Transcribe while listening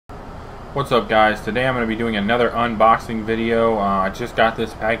What's up, guys? Today I'm going to be doing another unboxing video. I just got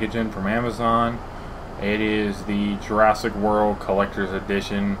this package in from Amazon. It is the Jurassic World Collector's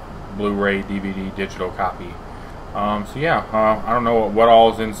Edition Blu-ray DVD digital copy. I don't know what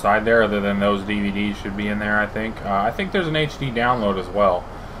all is inside there other than those DVDs should be in there, I think. I think there's an HD download as well.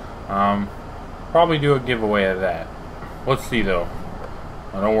 Probably do a giveaway of that. Let's see, though.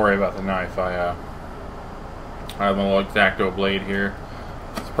 Don't worry about the knife. I have a little X-Acto blade here.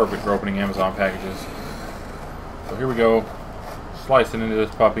 It's perfect for opening Amazon packages. So here we go. Slicing into this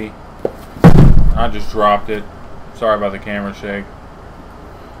puppy. I just dropped it. Sorry about the camera shake.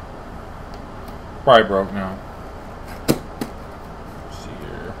 Probably broke now. Let's see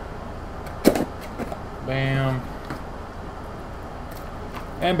here. Bam.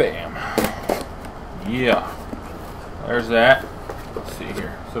 And bam. Yeah. There's that. Let's see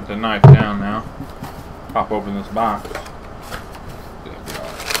here. Set the knife down now. Pop open this box.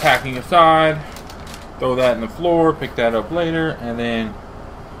 Packing aside, throw that in the floor, pick that up later, and then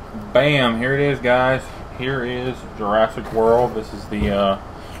bam, here it is, guys. Here is Jurassic World. This is the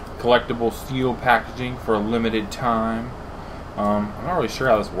collectible steel packaging for a limited time. I'm not really sure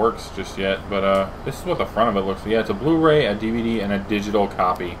how this works just yet, but this is what the front of it looks like. Yeah, it's a Blu-ray, a DVD, and a digital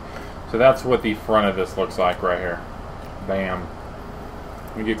copy. So that's what the front of this looks like right here. Bam.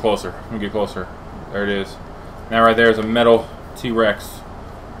 Let me get closer. Let me get closer. There it is. Now right there is a metal T-Rex.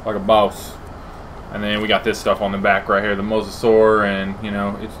 Like a boss. And then we got this stuff on the back right here, the mosasaur, and you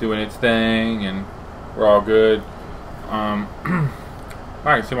know, it's doing its thing, and we're all good. I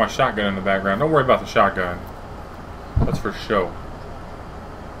can see my shotgun in the background. Don't worry about the shotgun. That's for show.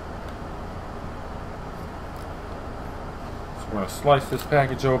 So we're gonna slice this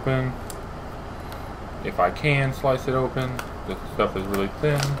package open. If I can slice it open. This stuff is really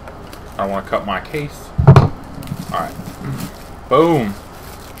thin. I don't want to cut my case. Alright. Boom.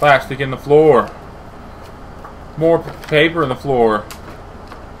 Plastic in the floor. More paper in the floor.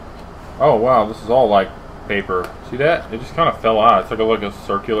 Oh wow, this is all like paper. See that? It just kind of fell out. It's like a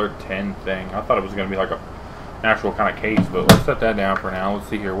circular tin thing. I thought it was going to be like an actual kind of case, but let's set that down for now. Let's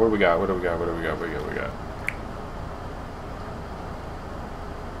see here. What do we got? What do we got? What do we got? What do we got?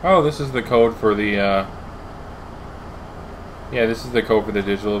 Oh, this is the code for the yeah, this is the code for the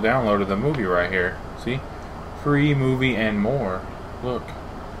digital download of the movie right here. See? Free movie and more. Look.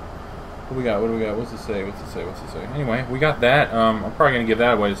 What do we got? What do we got? What's it say? What's it say? What's it say? Anyway, we got that. I'm probably going to give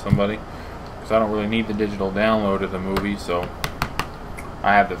that away to somebody because I don't really need the digital download of the movie, so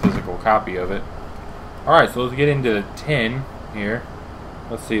I have the physical copy of it. Alright, so let's get into the tin here.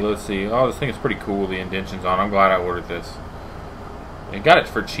 Let's see, let's see. Oh, this thing is pretty cool, the indentions on it. I'm glad I ordered this. I got it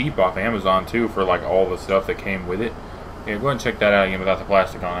for cheap off Amazon, too, for like all the stuff that came with it. Yeah, go ahead and check that out again without the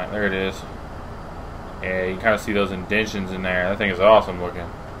plastic on it. There it is. Yeah, you can kind of see those indentions in there. That thing is awesome looking.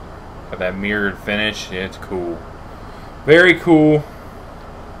 Got that mirrored finish. Yeah, it's cool. Very cool.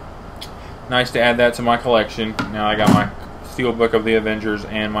 Nice to add that to my collection. Now I got my Steelbook of the Avengers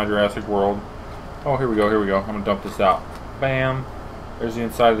and my Jurassic World. Oh, here we go, here we go. I'm going to dump this out. Bam. There's the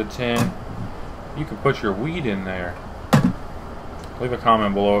inside of the tin. You can put your weed in there. Leave a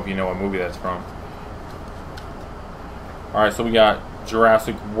comment below if you know what movie that's from. Alright, so we got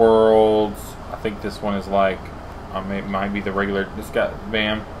Jurassic World. I think this one is like, might be the regular. This got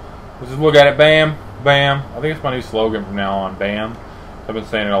bam. Let's just look at it. Bam, bam. I think it's my new slogan from now on. Bam. I've been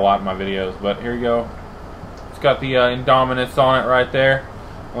saying it a lot in my videos, but here you go. It's got the Indominus on it right there.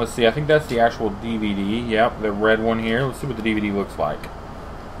 Let's see. I think that's the actual DVD. Yep, the red one here. Let's see what the DVD looks like.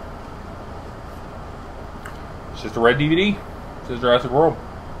 It's just a red DVD. It says Jurassic World.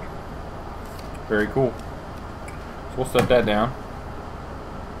 Very cool. So we'll set that down.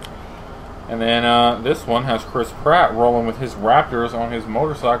 And then this one has Chris Pratt rolling with his Raptors on his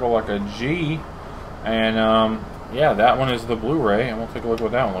motorcycle like a G. And yeah, that one is the Blu-ray. And we'll take a look at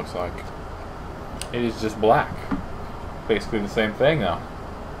what that one looks like. It is just black. Basically the same thing though.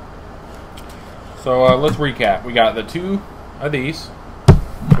 So let's recap. We got the two of these.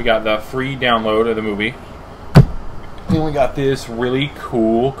 We got the free download of the movie. Then we got this really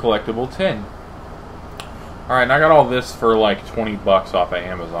cool collectible tin. Alright, and I got all this for like 20 bucks off of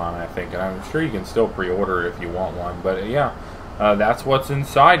Amazon, I think, and I'm sure you can still pre-order it if you want one, but yeah, that's what's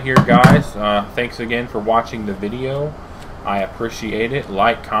inside here, guys. Thanks again for watching the video. I appreciate it.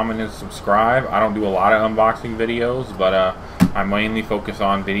 Like, comment, and subscribe. I don't do a lot of unboxing videos, but I mainly focus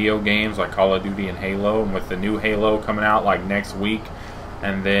on video games like Call of Duty and Halo, and with the new Halo coming out like next week,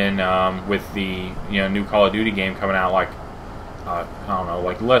 and then with the new Call of Duty game coming out like I don't know,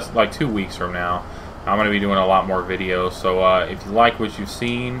 like 2 weeks from now, I'm going to be doing a lot more videos. So if you like what you've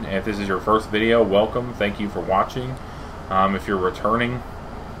seen, if this is your first video, welcome. Thank you for watching. If you're returning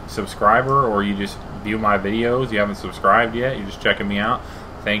subscriber or you just view my videos, you haven't subscribed yet, you're just checking me out,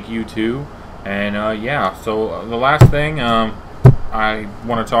 thank you too. And yeah, so the last thing I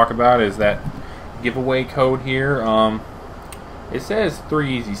want to talk about is that giveaway code here. It says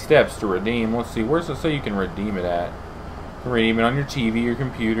 3 easy steps to redeem. Let's see, where's it so you can redeem it at? You can redeem it on your TV, your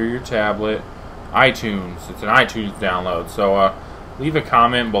computer, your tablet, iTunes. It's an iTunes download. So leave a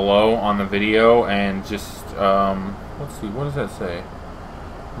comment below on the video and just let's see, what does that say?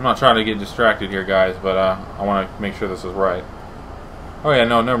 I'm not trying to get distracted here, guys, but I want to make sure this is right. Oh yeah,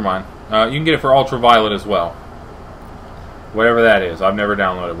 no, never mind. You can get it for ultraviolet as well. Whatever that is. I've never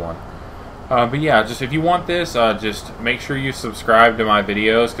downloaded one. But yeah, just if you want this, just make sure you subscribe to my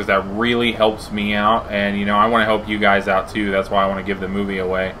videos because that really helps me out. And, you know, I want to help you guys out too. That's why I want to give the movie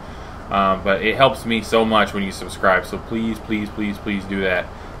away. But it helps me so much when you subscribe. So please, please, please, please do that.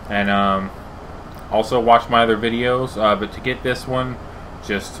 And also watch my other videos. But to get this one,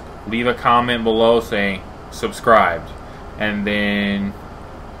 just leave a comment below saying subscribed. And then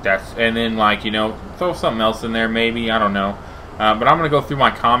like, you know, throw something else in there maybe, I don't know. But I'm going to go through my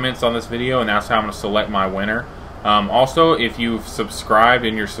comments on this video, and that's how I'm going to select my winner. Also, if you've subscribed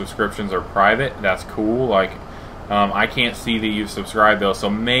and your subscriptions are private, that's cool. Like, I can't see that you've subscribed though, so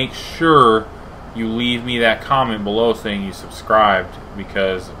make sure you leave me that comment below saying you subscribed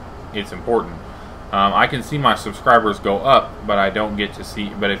because it's important. I can see my subscribers go up, but I don't get to see.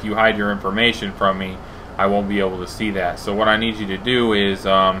 But if you hide your information from me, I won't be able to see that. So what I need you to do is,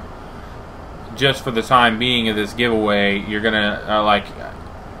 just for the time being of this giveaway, you're gonna like,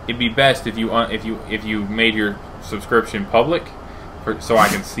 it'd be best if you made your subscription public, so I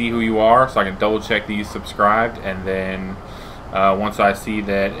can see who you are, so I can double check that you subscribed, and then once I see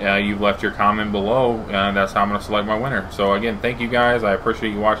that you've left your comment below, that's how I'm gonna select my winner. So again, thank you guys. I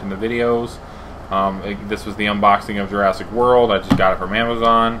appreciate you watching the videos. This was the unboxing of Jurassic World. I just got it from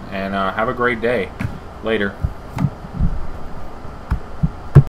Amazon, and have a great day. Later.